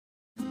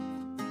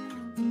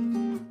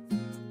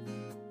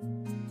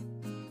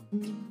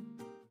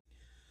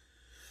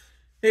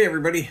Hey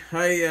everybody,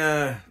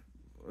 I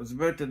was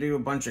about to do a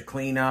bunch of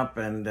cleanup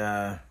and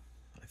I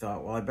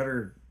thought, well, I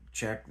better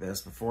check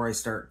this before I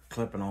start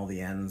clipping all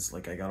the ends.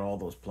 Like I got all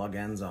those plug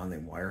ends on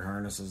the wire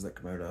harnesses that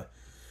come out of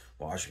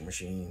washing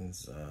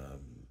machines,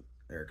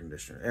 air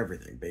conditioner,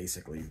 everything.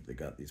 Basically, they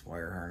got these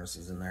wire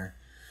harnesses in there.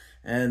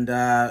 And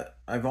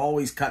I've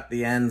always cut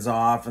the ends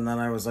off, and then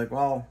I was like,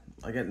 well,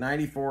 I get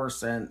 94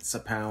 cents a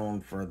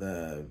pound for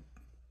the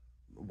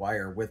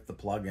wire with the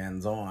plug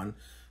ends on,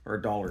 or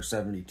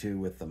 $1.72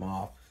 with them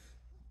off.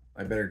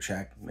 I better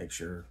check, make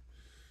sure,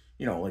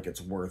 like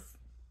it's worth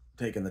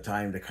taking the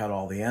time to cut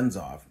all the ends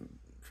off.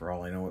 For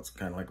all I know, it's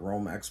kind of like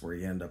Romex where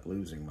you end up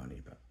losing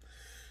money. But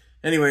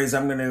anyways,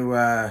 I'm going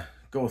to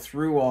go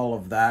through all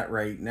of that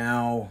right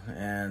now,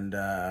 and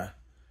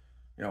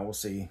we'll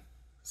see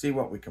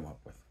what we come up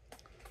with.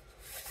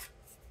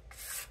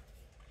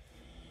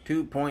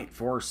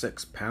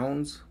 2.46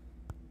 pounds.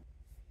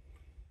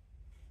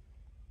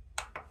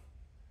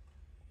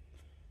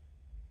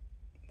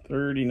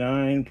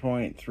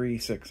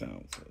 39.36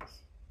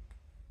 ounces.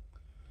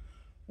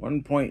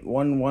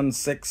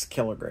 1.116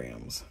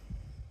 kilograms.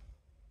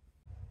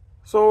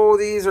 So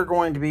these are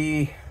going to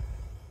be,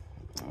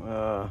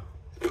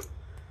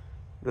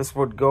 this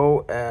would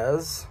go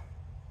as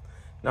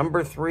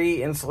number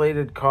 3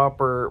 insulated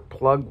copper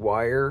plug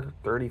wire,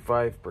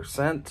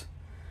 35%,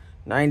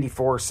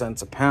 94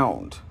 cents a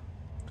pound.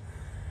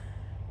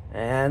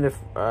 And if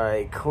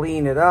I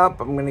clean it up,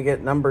 I'm going to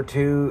get number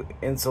 2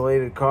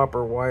 insulated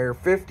copper wire,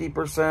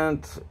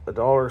 50%,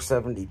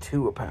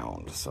 $1.72 a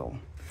pound. So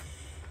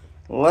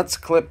let's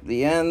clip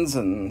the ends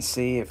and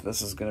see if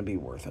this is going to be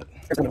worth it.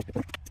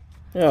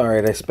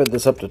 Alright, I sped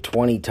this up to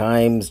 20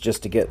 times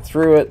just to get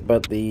through it,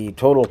 but the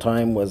total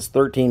time was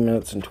 13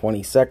 minutes and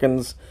 20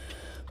 seconds.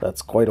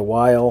 That's quite a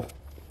while.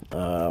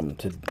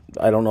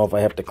 I don't know if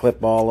I have to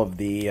clip all of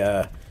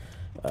the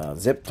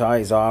zip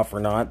ties off or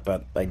not,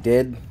 but I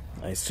did.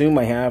 I assume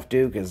I have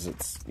to because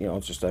it's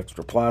just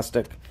extra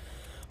plastic.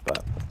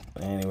 But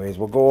anyways,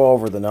 we'll go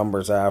over the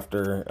numbers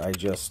after. I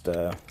just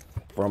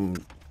from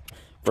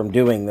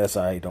doing this,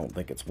 I don't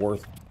think it's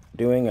worth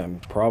doing. I'm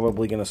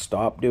probably going to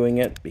stop doing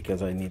it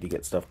because I need to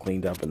get stuff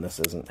cleaned up, and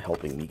this isn't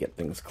helping me get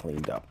things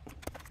cleaned up.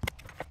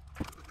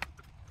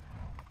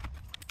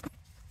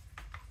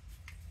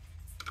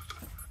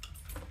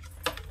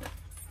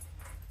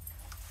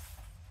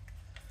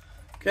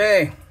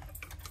 Okay.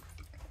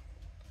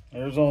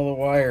 There's all the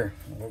wire.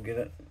 We'll get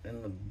it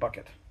in the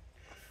bucket.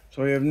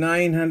 So we have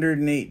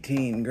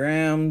 918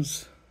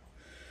 grams,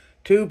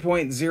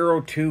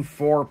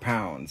 2.024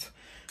 pounds.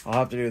 I'll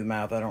have to do the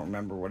math. I don't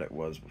remember what it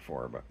was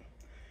before, but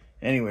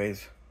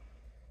anyways,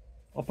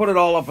 I'll put it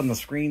all up on the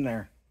screen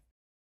there.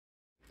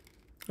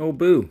 Oh,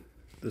 boo.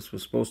 This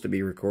was supposed to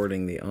be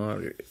recording the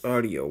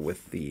audio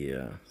with the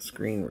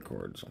screen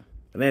record.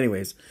 But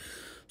anyways,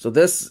 so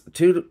this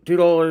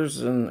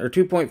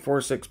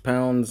 $2.46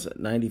 pounds,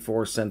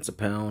 94 cents a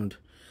pound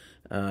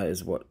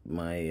is what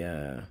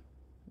my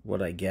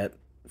what I get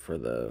for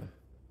the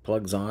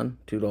plugs on,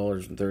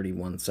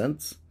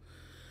 $2.31,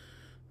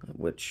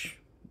 which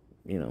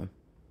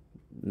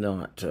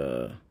not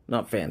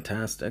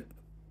fantastic,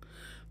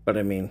 but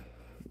I mean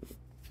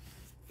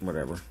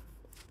whatever.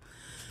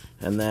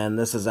 And then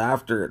this is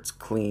after it's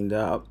cleaned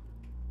up,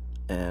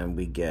 and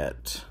we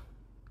get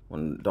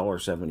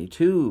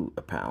 $1.72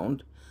 a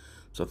pound.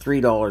 So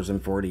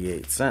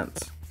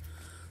 $3.48.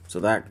 So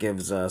that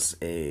gives us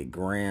a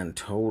grand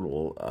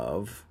total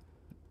of,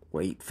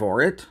 wait for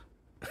it,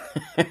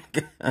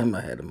 I'm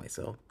ahead of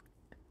myself.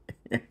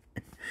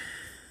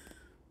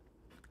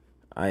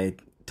 I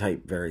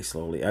type very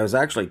slowly. I was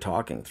actually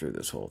talking through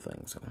this whole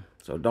thing.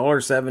 So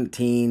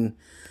 $1.17.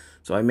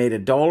 So I made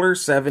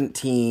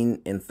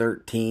 $1.17 in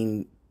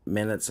 13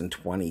 minutes and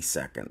 20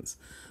 seconds.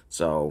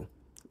 So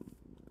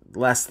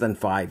less than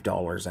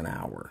 $5 an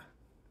hour.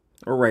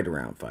 Or right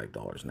around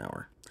 $5 an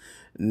hour.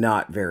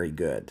 Not very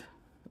good.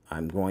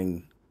 I'm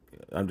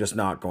just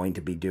not going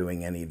to be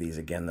doing any of these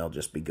again. They'll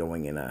just be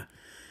going in a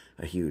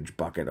huge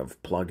bucket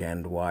of plug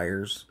end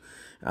wires.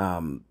 I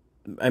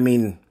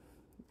mean,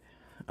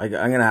 I'm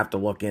going to have to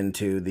look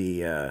into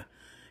the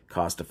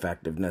cost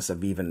effectiveness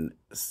of even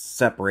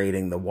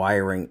separating the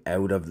wiring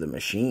out of the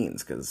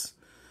machines, because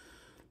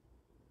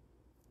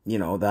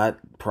that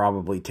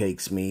probably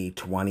takes me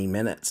 20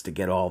 minutes to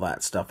get all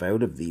that stuff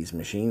out of these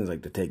machines,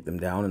 like to take them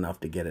down enough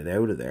to get it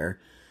out of there.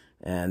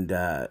 And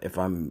if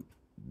I'm,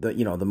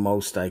 the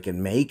most I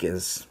can make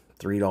is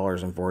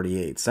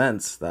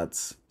 $3.48,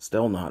 that's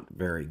still not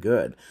very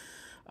good.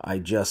 I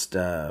just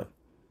like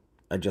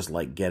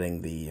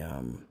getting the,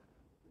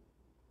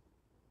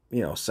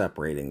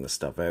 separating the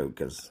stuff out,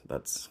 because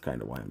that's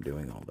kind of why I'm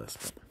doing all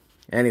this. But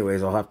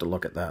anyways, I'll have to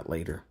look at that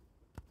later.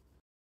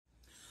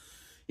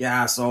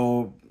 Yeah,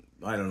 so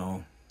I don't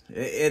know.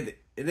 It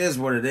is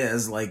what it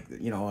is. Like,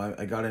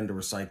 I got into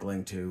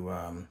recycling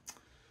to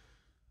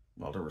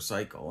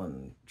recycle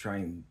and try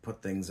and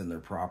put things in their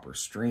proper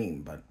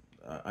stream. But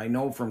I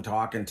know from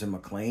talking to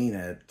McLean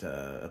at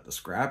the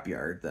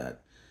scrapyard that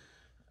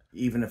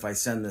even if I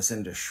send this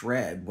into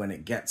shred, when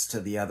it gets to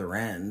the other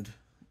end,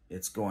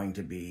 it's going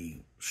to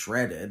be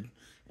shredded,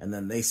 and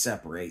then they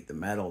separate the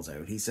metals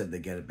out. He said they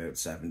get about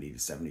 70 to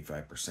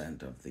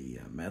 75% of the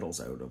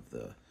metals out of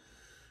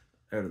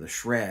the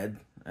shred,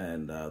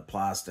 and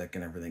plastic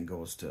and everything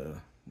goes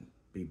to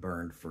be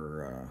burned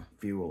for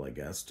fuel, I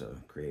guess, to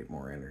create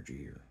more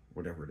energy or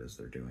whatever it is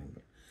they're doing.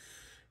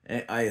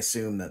 But I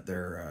assume that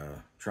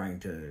they're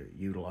trying to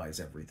utilize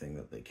everything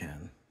that they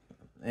can.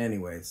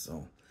 Anyway,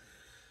 so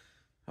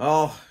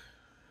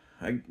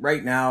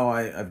right now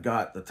I've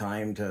got the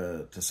time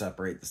to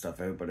separate the stuff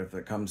out, but if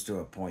it comes to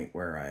a point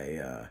where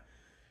I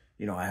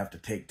have to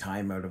take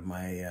time out of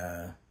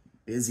my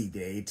busy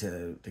day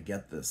to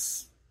get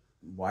this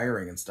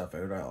wiring and stuff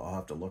out, I'll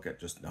have to look at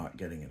just not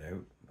getting it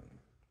out.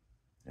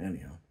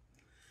 Anyhow,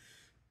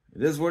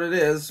 it is what it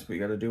is. We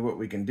got to do what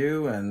we can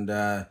do, and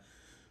I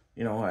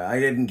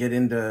didn't get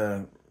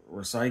into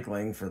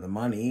recycling for the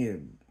money.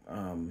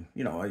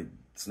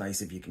 It's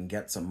nice if you can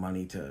get some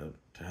money to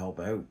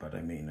help out, but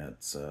I mean,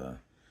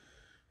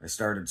 I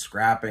started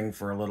scrapping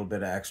for a little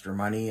bit of extra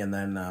money, and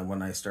then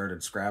when I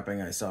started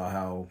scrapping, I saw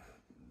how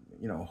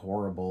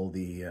horrible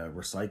the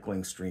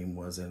recycling stream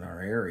was in our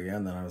area,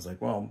 and then I was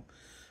like, well,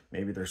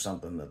 maybe there's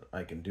something that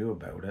I can do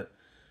about it,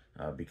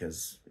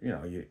 because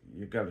you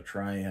got to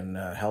try and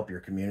help your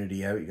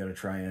community out. You got to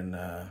try and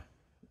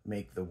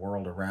make the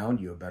world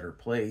around you a better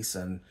place,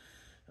 and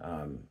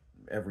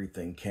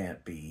everything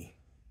can't be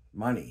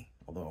money.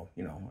 Although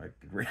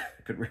I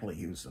could really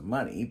use some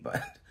money,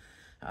 but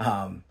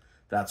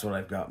that's what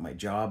I've got my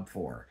job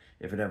for.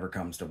 If it ever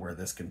comes to where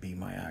this can be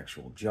my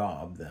actual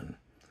job, then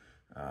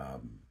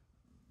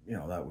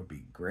that would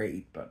be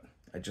great. But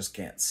I just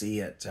can't see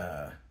it.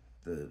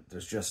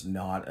 There's just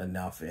not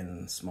enough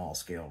in small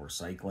scale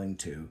recycling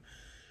to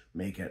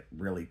make it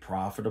really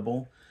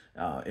profitable.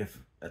 If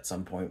at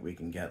some point we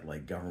can get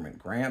like government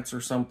grants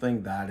or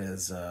something, that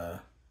is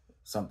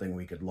something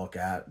we could look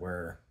at,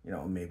 where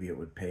maybe it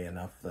would pay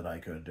enough that I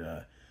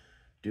could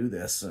do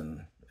this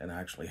and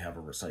actually have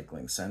a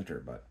recycling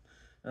center. But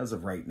as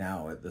of right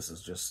now, this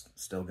is just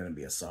still going to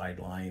be a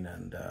sideline,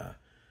 and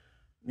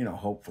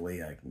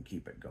hopefully I can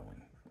keep it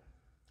going.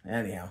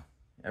 Anyhow,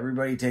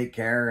 everybody take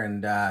care,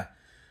 and I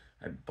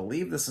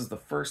believe this is the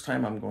first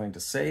time I'm going to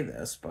say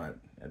this, but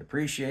I'd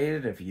appreciate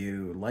it if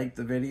you liked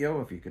the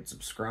video, if you could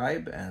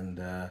subscribe, and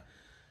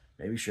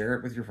maybe share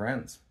it with your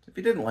friends. If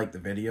you didn't like the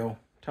video,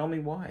 tell me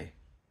why.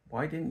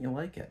 Why didn't you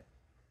like it?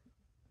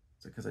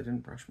 Is it because I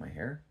didn't brush my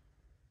hair?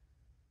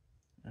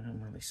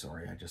 I'm really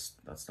sorry.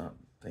 That's not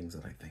things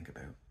that I think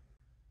about.